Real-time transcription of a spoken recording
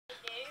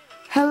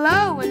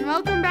Hello and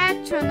welcome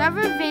back to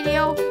another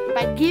video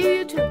by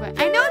Gear YouTuber.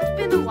 I know it's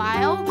been a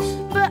while,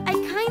 but I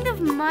kind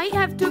of might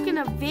have taken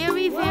a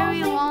very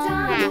long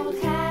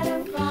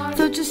nap.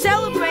 So to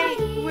celebrate,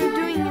 we're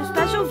doing a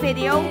special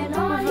video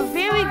with a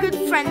very good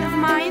friend of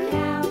mine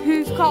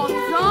who's called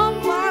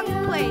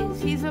Zomblock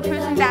Plays. He's the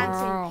person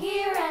dancing.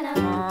 Here and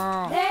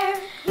there,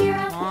 here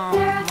and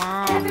there,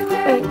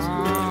 everywhere. Wait.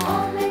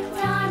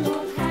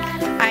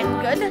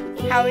 I'm good.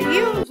 How are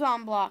you,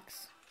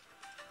 Zomblocks?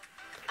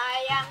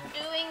 I am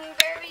doing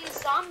very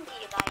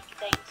zombie-like,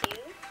 thank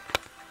you.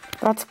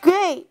 That's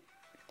great.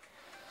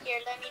 Here,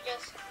 let me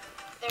just...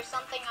 There's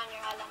something on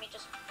your head, let me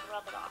just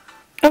rub it off.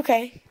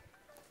 Okay.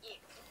 Here.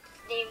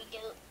 There we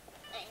go.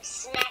 I'm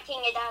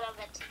smacking it out of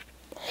it.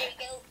 There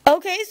we go.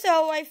 Okay,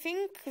 so I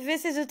think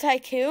this is a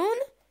tycoon.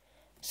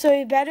 So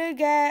we better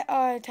get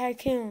our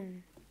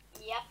tycoon.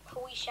 Yep,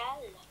 we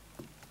shall.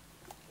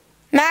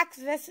 Max,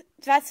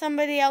 that's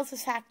somebody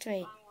else's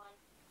factory. Wrong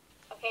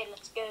one. Okay,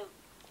 let's go.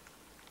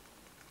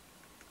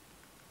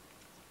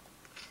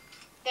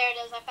 There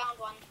it is, I found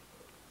one.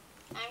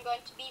 I'm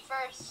going to be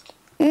first.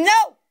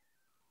 No!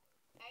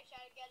 I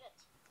shall get it.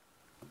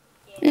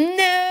 Yeah.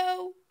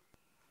 No!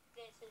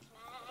 This is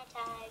my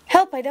tycoon.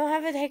 Help, I don't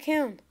have a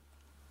tycoon.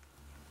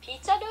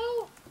 Pizza do?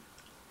 Oh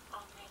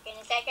my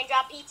goodness, I can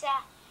drop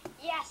pizza.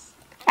 Yes.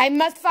 I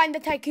must find the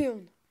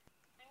tycoon.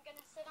 I'm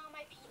gonna sit on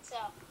my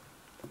pizza.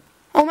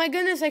 Oh my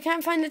goodness, I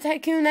can't find the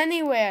tycoon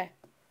anywhere.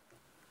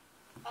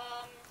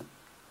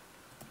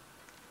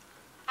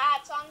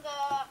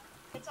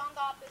 It's on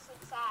the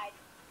opposite side.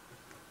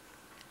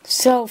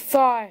 So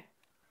far.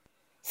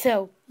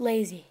 So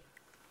lazy.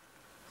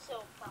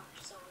 So far,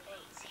 so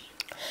lazy.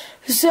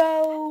 So...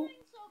 I'm doing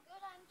so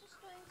good, I'm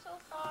just doing so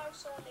far,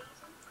 so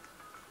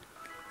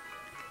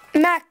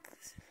lazy. Max,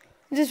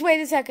 just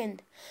wait a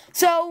second.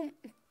 So,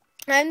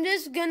 I'm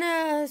just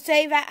gonna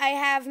say that I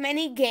have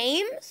many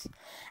games,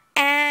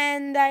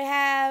 and I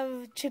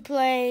have to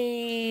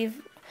play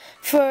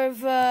for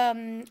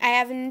the, I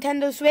have a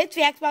Nintendo Switch,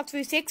 the Xbox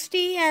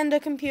 360, and a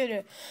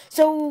computer.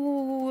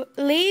 So,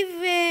 leave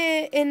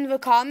it in the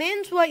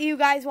comments what you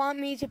guys want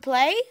me to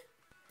play,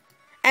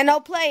 and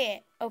I'll play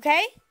it,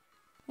 okay?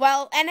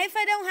 Well, and if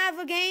I don't have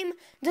a game,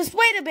 just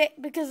wait a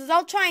bit, because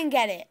I'll try and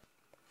get it.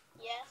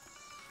 Yes.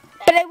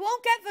 But I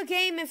won't get the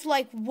game if,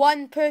 like,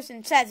 one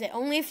person says it.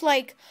 Only if,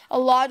 like, a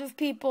lot of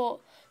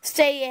people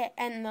say it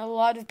and a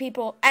lot of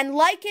people... And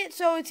like it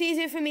so it's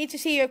easier for me to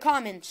see your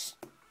comments.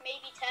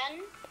 Maybe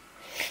 10?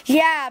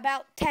 Yeah,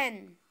 about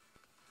 10.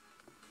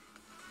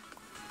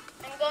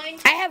 I'm going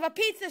to... I have a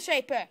pizza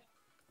shaper.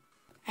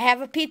 I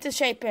have a pizza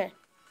shaper.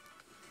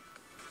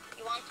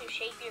 You want to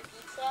shape your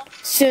pizza?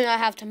 Soon I'll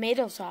have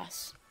tomato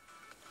sauce.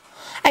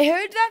 I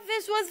heard that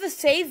this was the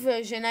save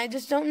version. I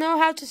just don't know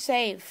how to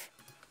save.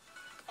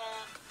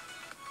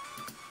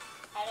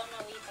 I don't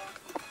know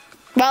either.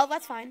 Well,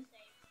 that's fine.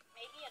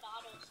 Maybe it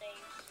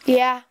auto-saves.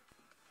 Yeah.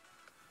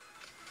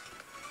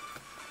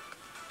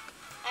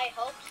 I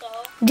hope so.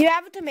 Do you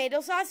have a tomato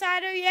sauce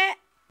adder yet?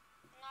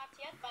 Not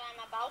yet, but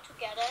I'm about to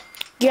get it.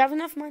 Do you have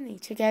enough money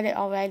to get it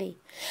already?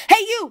 Hey,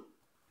 you!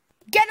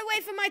 Get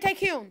away from my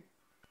tycoon!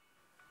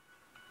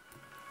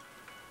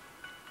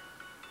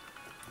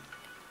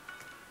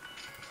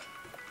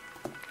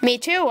 Me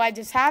too, I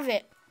just have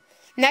it.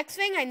 Next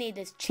thing I need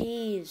is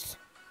cheese.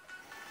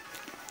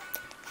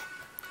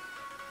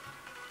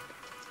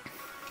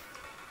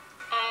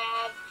 I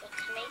have the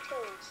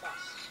tomato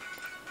sauce.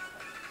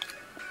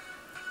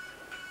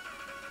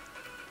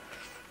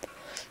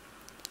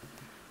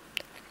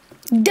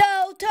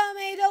 Dough,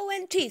 tomato,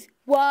 and cheese.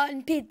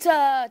 One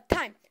pizza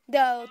time.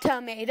 Dough,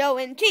 tomato,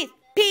 and cheese.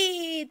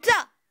 Pizza!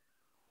 Now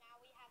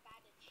we have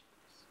added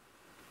cheese.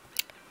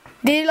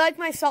 Do you like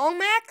my song,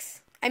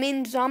 Max? I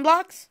mean,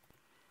 Zomblocks?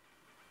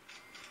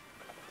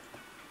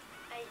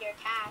 I hear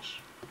cash.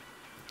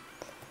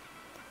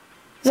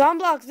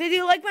 Zomblocks, did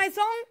you like my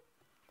song?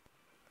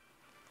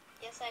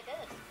 Yes, I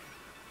did.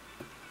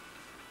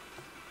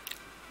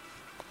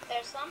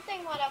 There's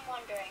something what I'm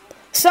wondering.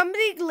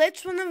 Somebody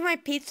glitched one of my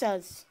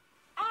pizzas.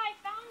 Ah, I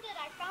found it.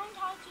 I found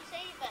how to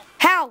save it.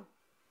 How?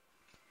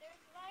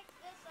 There's like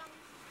this,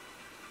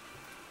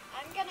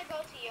 I'm gonna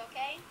go to you,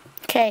 okay?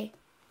 Okay.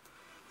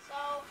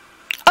 So,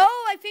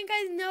 Oh, I think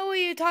I know what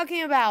you're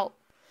talking about.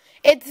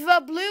 It's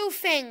the blue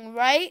thing,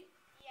 right?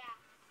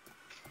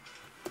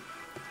 yeah.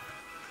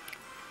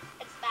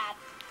 It's that.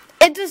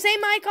 It's the same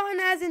icon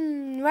as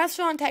in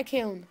Restaurant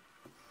Tycoon.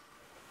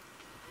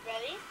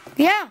 Ready?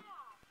 Yeah.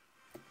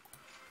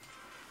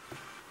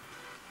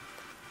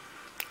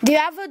 Do you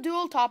have a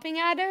dual topping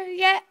adder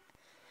yet?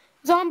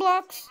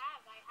 Zomblocks?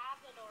 I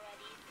have it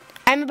already.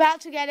 I'm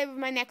about to get it with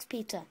my next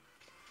pizza.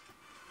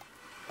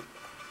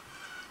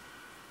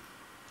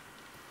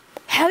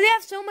 How do you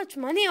have so much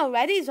money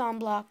already,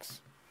 Zomblocks?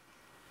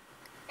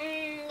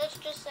 Let's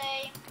just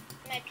say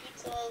my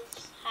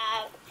pizzas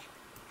have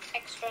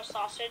extra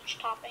sausage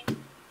topping,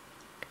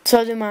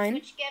 So do mine.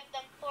 which give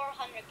them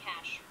 400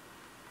 cash.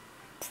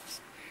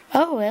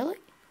 Oh, really?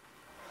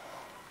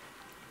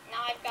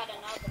 Now I've got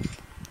another.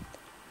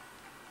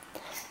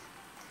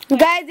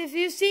 Guys, if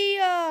you see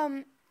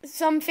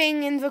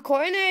something in the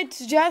corner,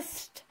 it's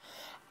just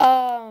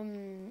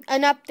an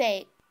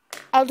update.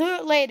 I'll do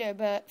it later,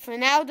 but for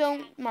now,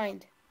 don't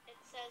mind. It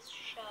says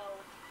show.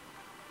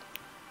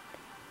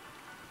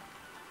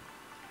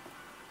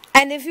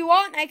 And if you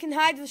want, I can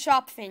hide the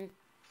shop thing.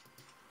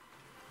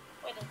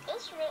 Wait, is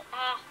this real?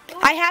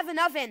 I have an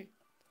oven.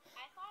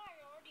 I thought I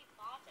already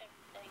bought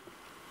everything.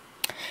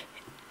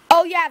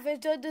 Oh yeah, there's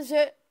the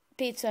dessert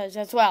pizzas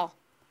as well.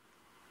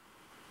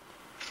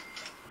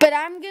 But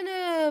I'm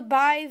gonna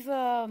buy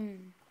the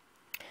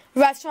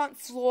restaurant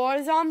floor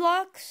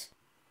zomblocks.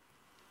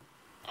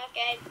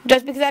 Okay.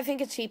 Just because I think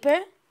it's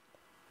cheaper.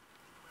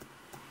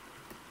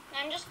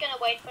 I'm just gonna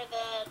wait for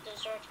the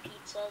dessert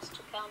pizzas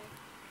to come.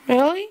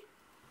 Really?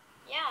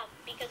 Yeah,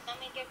 because then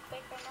we get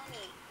quicker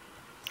money.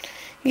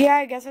 Yeah,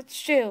 I guess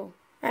that's true.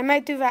 I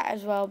might do that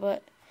as well,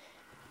 but...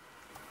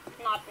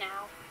 Not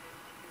now.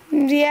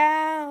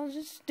 Yeah, I'll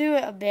just do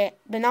it a bit,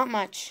 but not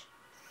much.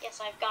 Yes,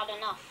 I've got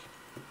enough.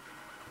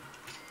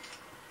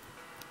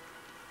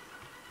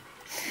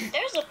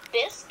 There's a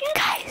biscuit?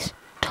 Guys,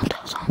 don't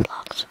tell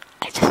zomblocks.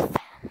 I just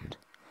found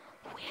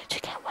where to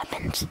get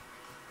weapons.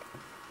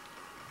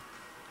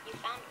 You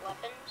found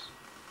weapons?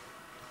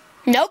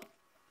 Nope.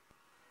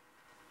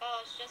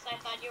 Oh, it's just I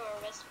thought you were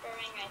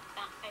whispering I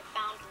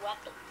found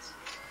weapons.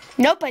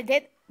 Nope, I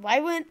did. Why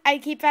wouldn't I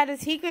keep that a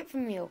secret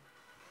from you?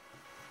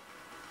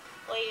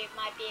 Well, you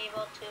might be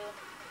able to.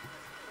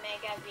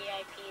 Mega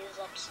VIP is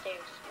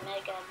upstairs.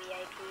 Mega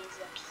VIP is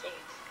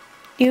upstairs.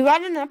 You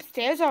got an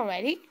upstairs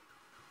already?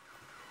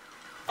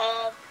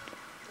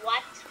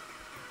 What?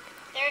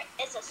 There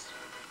is a spore?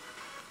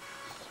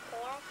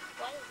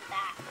 What is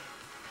that?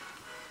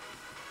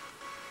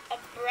 A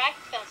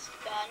breakfast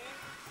gun?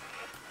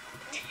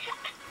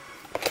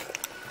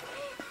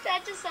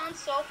 That just sounds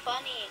so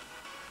funny.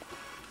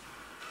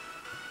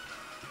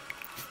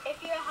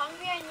 If you're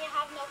hungry and you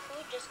have no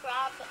food, just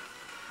grab,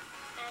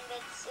 and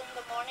it's in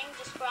the morning,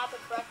 just grab a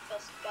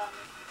breakfast gun.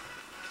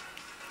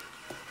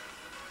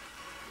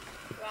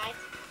 Right?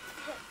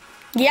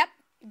 Yep,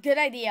 good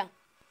idea.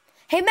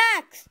 Hey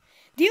Max,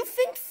 do you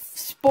think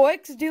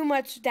sporks do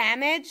much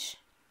damage?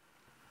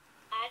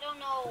 I don't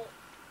know.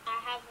 I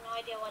have no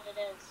idea what it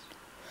is.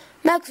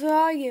 Max, where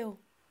are you?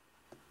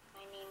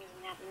 My name is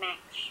not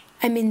Max.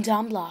 I'm in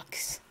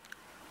zomblocks.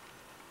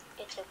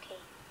 It's okay.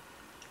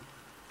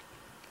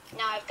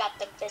 Now I've got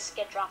the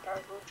biscuit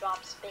dropper who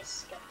drops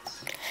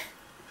biscuits.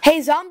 Hey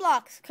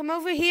zomblocks, come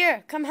over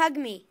here. Come hug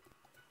me.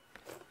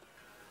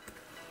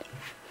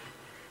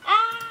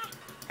 Ah!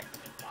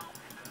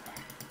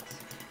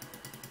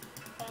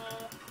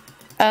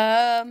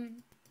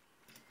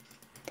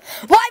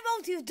 Why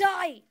won't you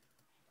die?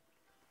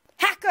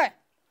 Hacker!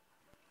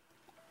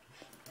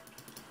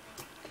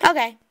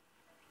 Okay.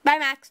 Bye,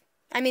 Max.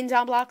 I mean,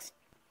 zomblocks.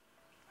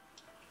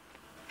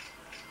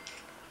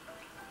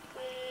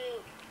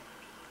 Woo.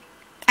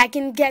 I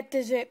can get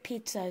dessert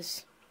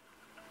pizzas.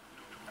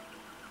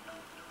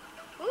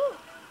 Woo.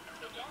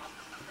 Good job.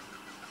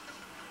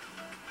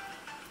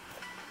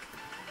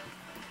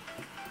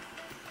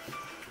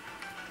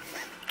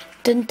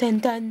 Dun dun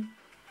dun.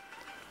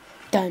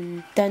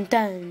 Dun dun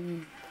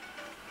dun.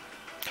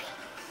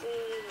 Woo.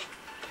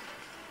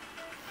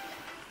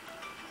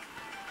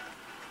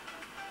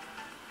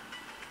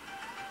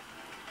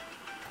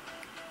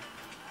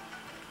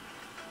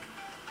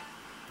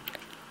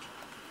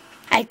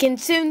 I can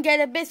soon get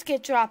a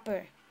biscuit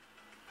dropper.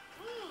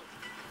 Woo.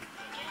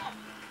 Good job.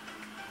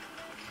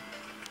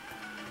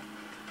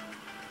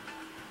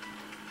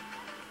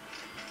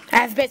 I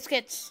have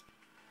biscuits.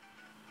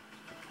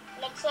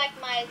 Looks like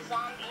my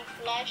zombie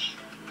flesh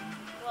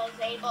was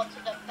able to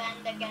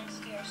defend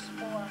against your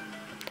spore.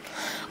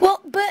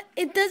 Well, but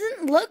it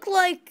doesn't look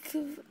like...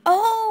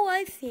 Oh,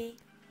 I see.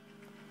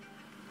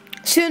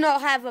 Soon I'll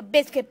have a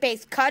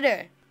biscuit-based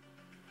cutter.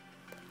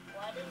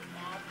 What is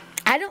that?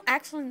 I don't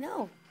actually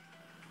know.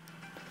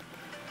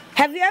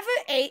 Have you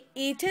ever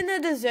eaten a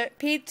dessert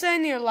pizza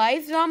in your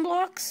life,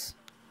 Zomblocks?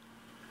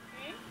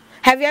 Hmm?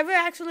 Have you ever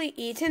actually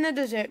eaten a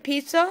dessert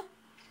pizza?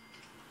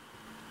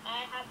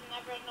 I have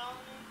never known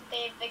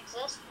they've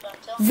existed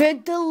until They're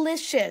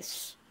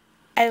delicious.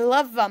 I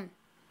love them.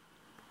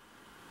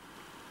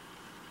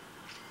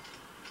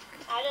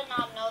 I did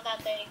not know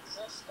that they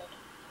existed.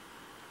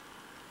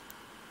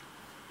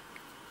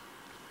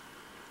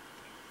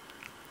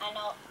 I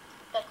know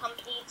the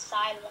complete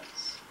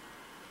silence.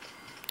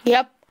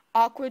 Yep.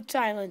 Awkward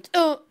silence.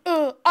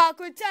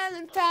 Awkward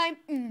silence time.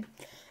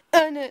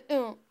 Da da da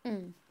da.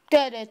 I'm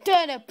gonna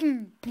save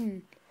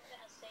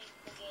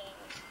the game.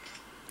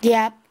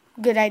 Yep.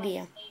 Good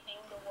idea.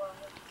 Saving the world.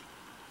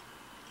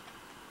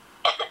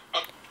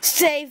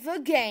 Save the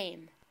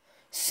game.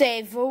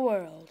 Save the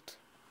world.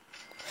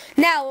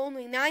 Now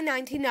only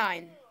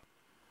 $9.99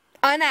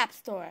 on App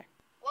Store.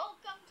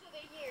 Welcome to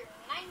the year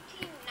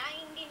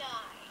 1999.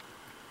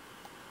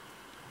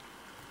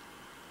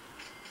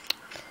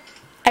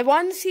 I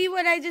want to see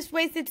what I just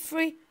wasted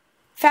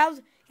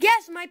 3,000.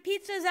 Yes, my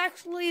pizzas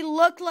actually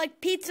look like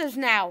pizzas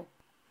now.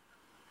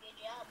 Good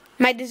job.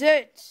 My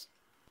desserts.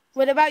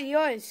 What about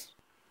yours?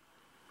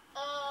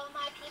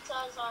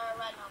 pizzas are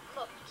right now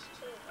cooked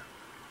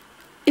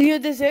too. Your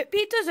dessert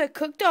pizzas are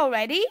cooked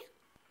already? No,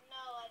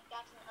 I've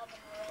got an oven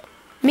already.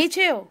 Me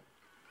too.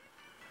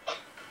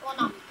 Well,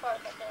 not for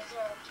the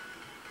dessert.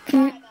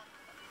 Mm.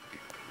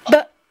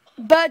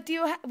 But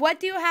what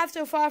do you have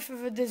so far for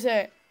the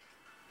dessert?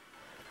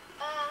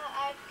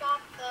 I've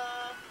got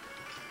the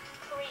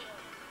cream.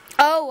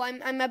 Oh,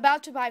 I'm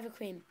about to buy the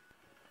cream.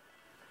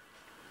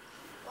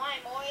 Why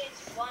I'm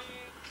always one.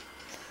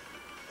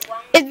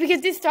 It's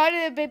because you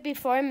started a bit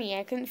before me.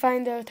 I couldn't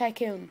find the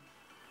tycoon.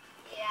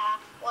 Yeah,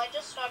 well, I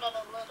just started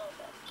a little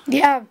bit.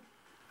 Yeah.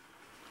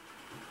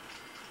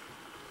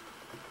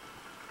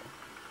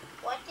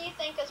 What do you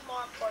think is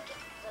more important,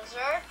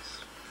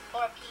 desserts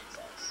or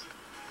pizzas?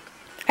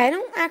 I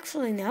don't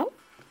actually know.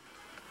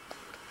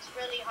 It's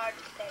really hard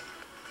to pick.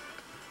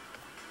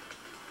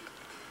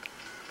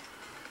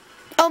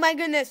 Oh my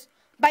goodness.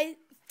 By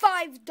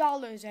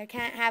 $5 I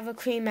can't have a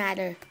cream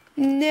adder.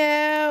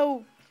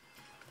 No.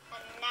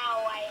 And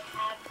now I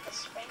have the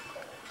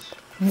sprinkles.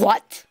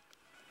 What?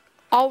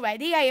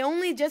 Already? I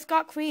only just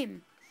got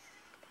cream.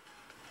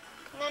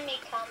 Let me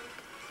come.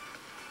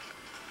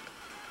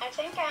 I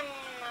think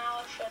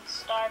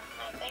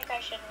I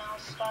should now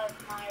start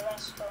my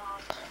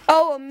restaurant.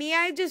 Oh, me,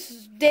 I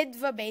just did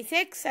the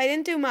basics. I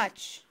didn't do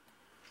much.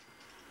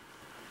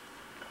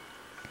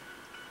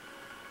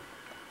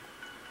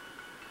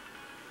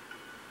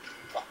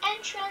 The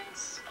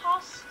entrance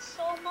costs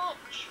so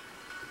much.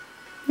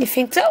 You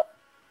think so?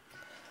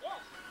 Yes.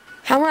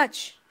 How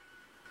much?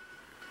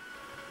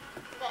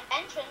 The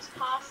entrance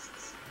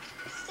costs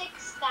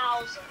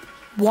 6,000.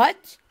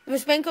 What? The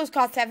sprinkles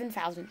cost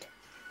 7,000.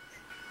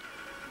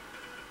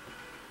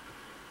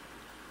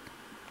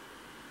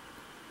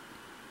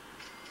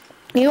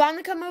 You want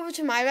to come over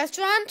to my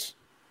restaurant?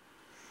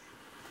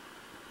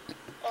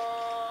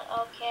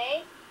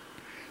 Okay.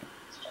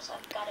 It's just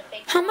I've got a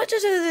big... How much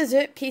is a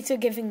dessert pizza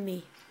giving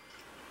me?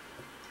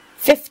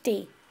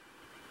 50.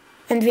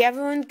 And the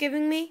other one's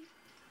giving me?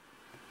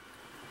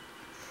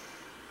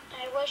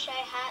 I wish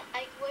I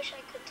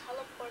could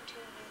teleport to you.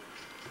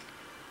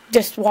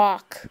 Just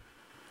walk.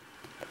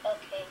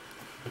 Okay.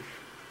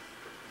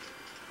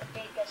 The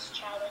biggest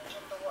challenge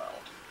in the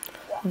world.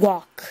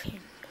 Walk.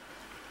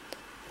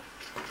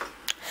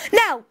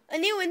 Now, a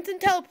new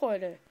instant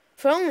teleporter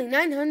for only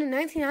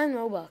 999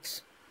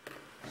 Robux.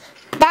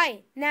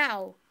 Buy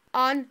now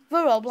on the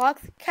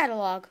Roblox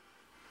catalog.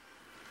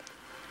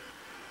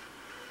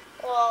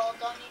 Well,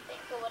 don't you think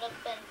it would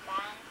have been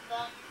banned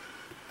then?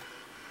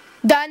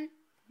 Done.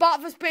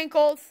 Bought the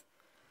sprinkles.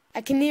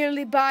 I can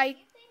nearly buy. Do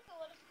you think it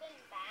would have been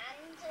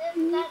banned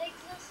if that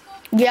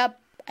existed? Yep,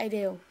 I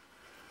do.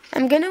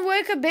 I'm gonna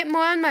work a bit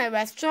more on my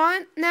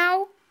restaurant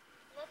now.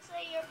 Let's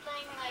say you're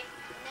playing like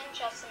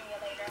Ninja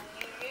Simulator and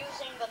you're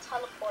using the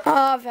teleporter.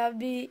 Oh, that'd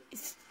be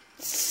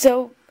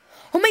so...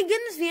 Oh my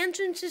goodness, the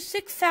entrance is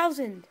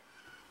 6,000.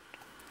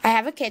 I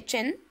have a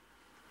kitchen.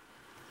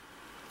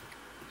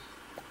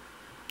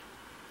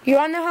 You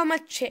wanna know how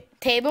much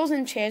tables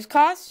and chairs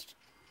cost?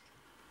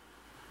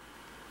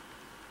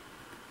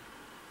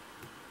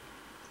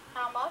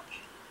 How much?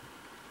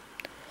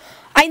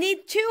 I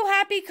need 2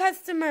 happy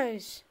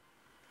customers.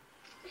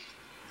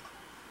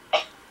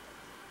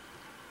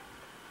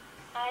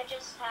 I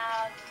just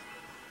have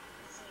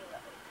 0.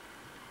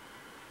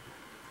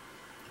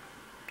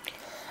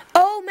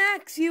 Oh,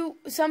 Max, you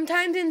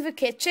sometimes in the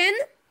kitchen,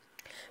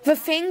 the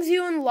things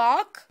you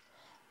unlock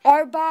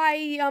are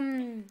by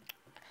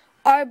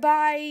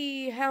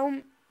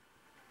how...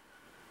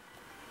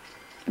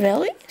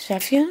 Really?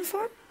 Chef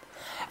uniform?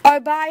 Are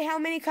by how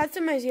many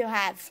customers you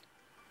have.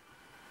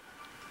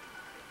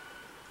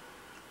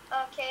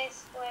 Okay,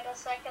 wait a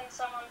second.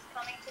 Someone's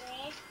coming to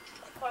me.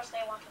 Of course,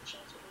 they want a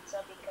cheese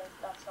pizza because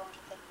that's the only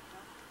thing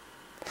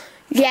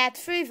you know. Yeah,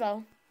 it's free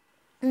though.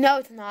 No,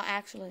 it's not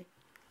actually.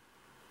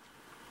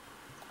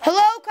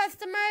 Hello,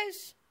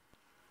 customers.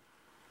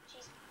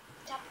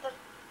 Tap the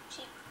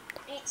cheese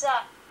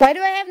pizza. Why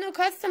do I have no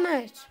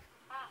customers?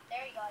 Ah,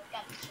 there you go. I've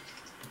got the cheese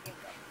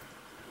pizza.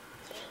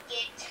 Here you go.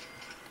 Take it.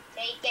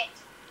 Take it.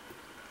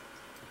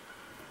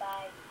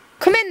 Bye.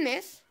 Come in,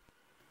 miss.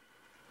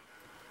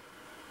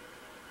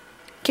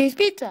 Cheese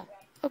pizza.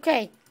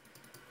 Okay.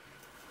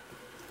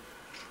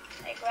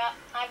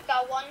 I've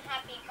got 1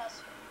 happy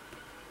customer.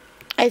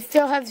 I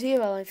still have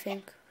 0, I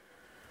think.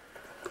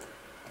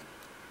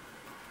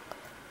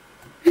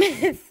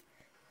 Miss,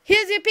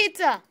 here's your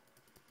pizza.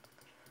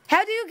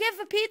 How do you give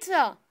a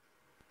pizza?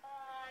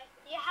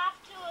 You have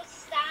to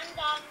stand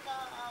on the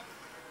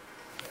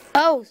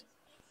Oh,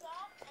 pizza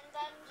and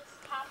then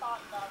just tap on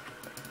them.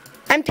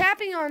 I'm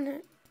tapping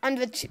on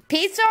the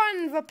pizza or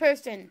on the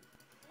person?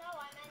 No,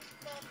 I meant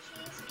the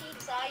cheese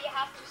pizza. You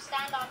have to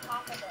stand on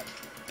top of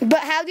it.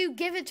 But how do you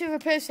give it to the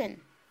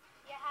person?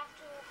 You have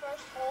to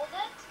first hold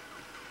it.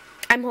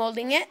 I'm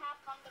holding it.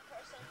 Tap on the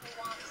person who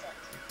wants it.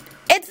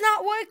 It's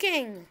not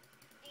working.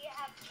 Do you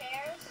have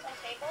chairs and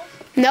tables?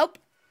 Nope.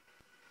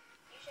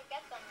 You should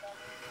get them then.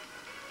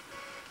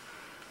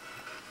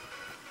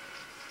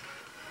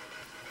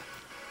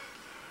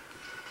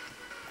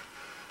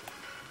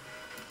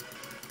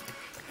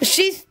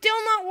 She's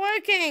still not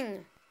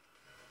working.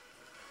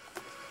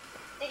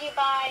 Did you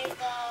buy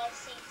the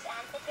seats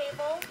and the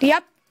table?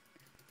 Yep.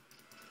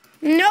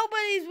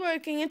 Nobody's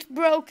working. It's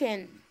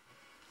broken.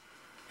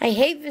 I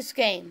hate this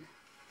game.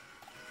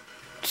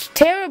 It's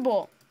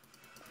terrible.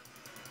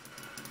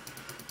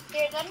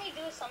 Here, let me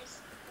give some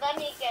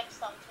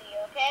to you,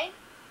 okay?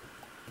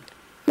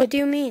 What do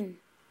you mean?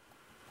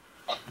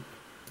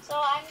 So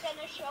I'm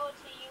gonna show it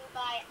to you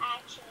by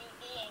actually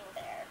being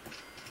there.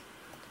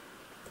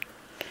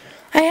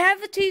 I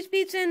have a cheese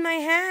pizza in my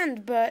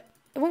hand, but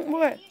it won't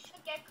work. You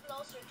should get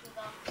closer to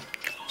them.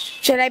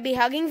 Should I be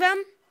hugging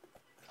them?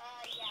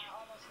 Yeah,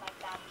 almost like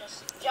that.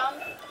 Just jump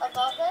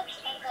above it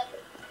and then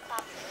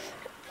tap.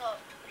 No,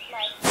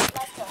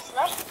 like this.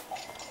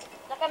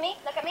 Look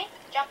at me.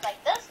 Jump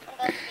like this and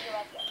then be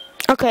right here.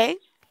 Okay.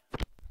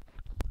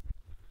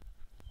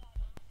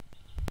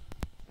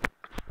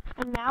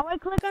 And now I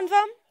click on them?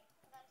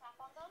 And then tap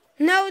on them.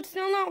 No, it's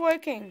still not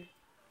working.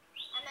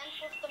 And then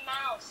with the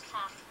mouse,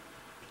 tap.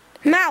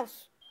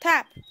 Mouse.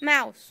 Tap.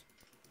 Mouse.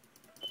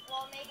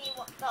 Well, maybe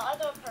the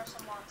other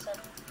person wants it.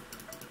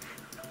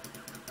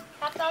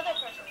 Tap the other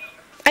person.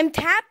 I'm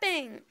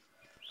tapping.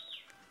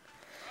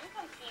 I'm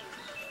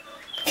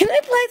confused. Can I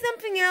play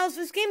something else?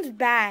 This game's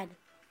bad.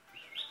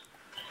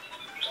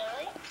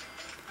 Really?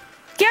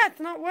 Yeah, it's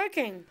not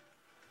working.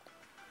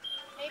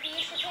 Maybe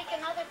you should take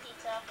another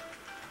pizza.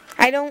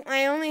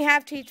 I only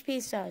have cheese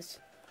pizzas.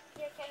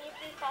 Here, can you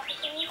please pass it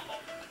to me?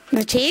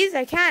 The cheese?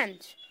 I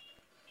can't.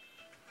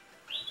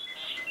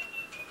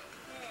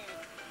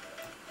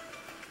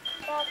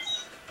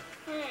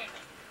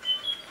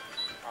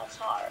 That's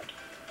hard.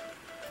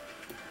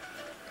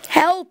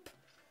 Help.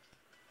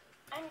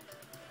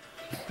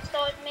 So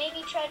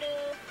maybe try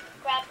to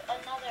grab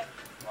another.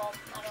 Well,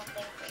 I don't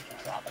think we can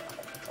grab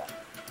another pizza.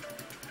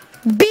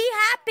 Be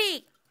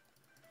happy.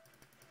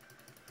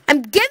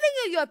 I'm giving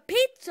you your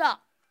pizza.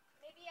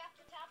 Maybe you have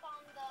to tap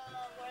on the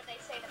where they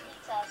say the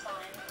pizza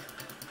sign.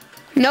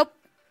 Nope.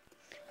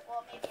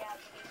 Well, maybe you have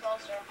to be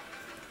closer.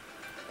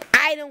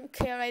 I don't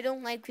care. I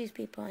don't like these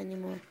people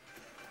anymore.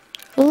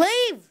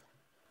 Leave.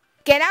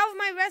 Get out of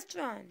my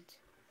restaurant.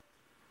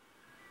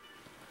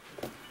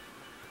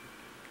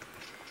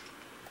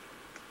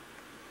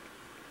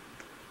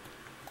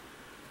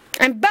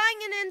 I'm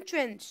buying an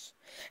entrance.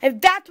 If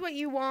that's what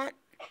you want.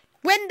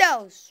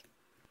 Windows.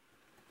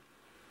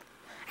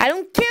 I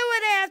don't care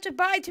what I have to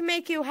buy to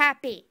make you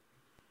happy.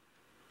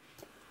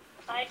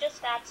 I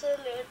just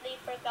absolutely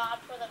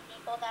forgot for the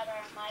people that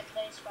are in my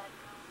place right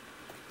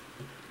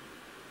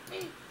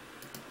now.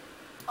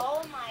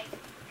 Oh my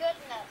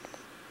goodness.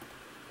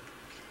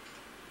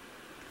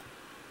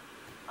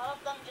 All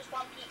of them just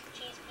want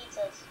cheese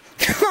pizzas.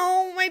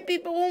 Oh, my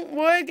people won't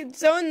work. It's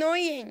so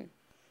annoying.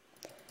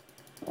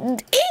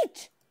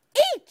 Eat!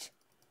 Eat!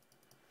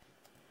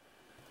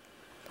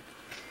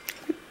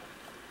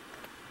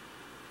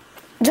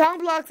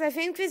 Zomblox, I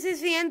think this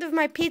is the end of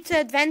my pizza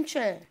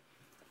adventure.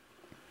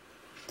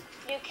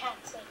 You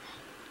can't say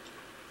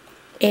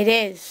that. It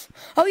is.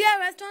 Oh yeah,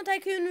 Restaurant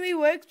Tycoon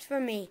reworked for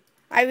me.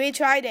 I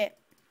retried it.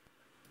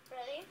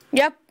 Really?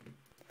 Yep.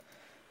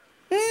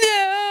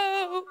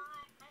 No!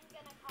 I'm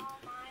gonna call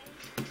mine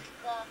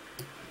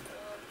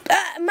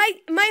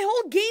My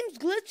whole game's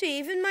glitchy.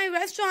 Even my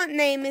restaurant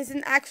name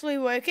isn't actually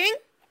working.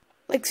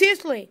 Like,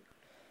 seriously.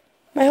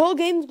 My whole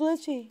game's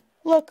glitchy.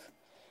 Look.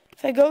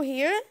 If I go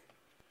here.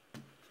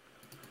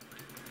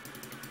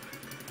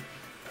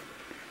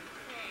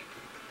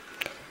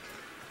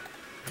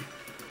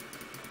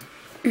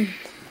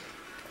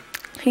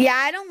 Yeah,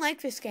 I don't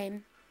like this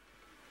game.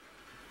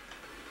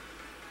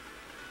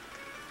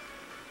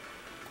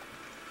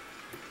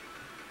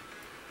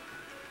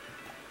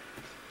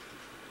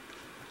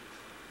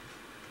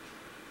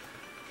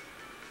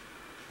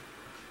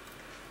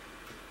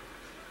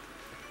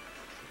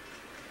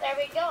 There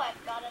we go,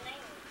 I've got a name.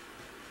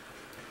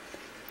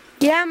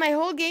 Yeah, my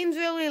whole game's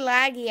really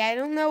laggy. I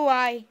don't know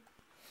why.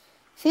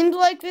 Seems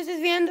like this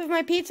is the end of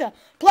my pizza.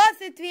 Plus,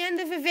 it's the end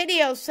of the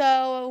video,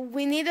 so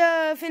we need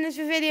to finish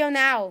the video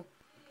now.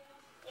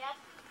 Yep,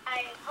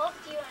 I hope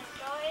you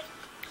enjoyed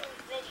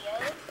this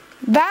video.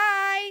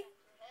 Bye!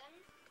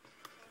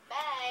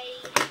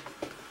 Bye!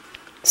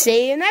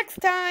 See you next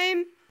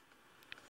time!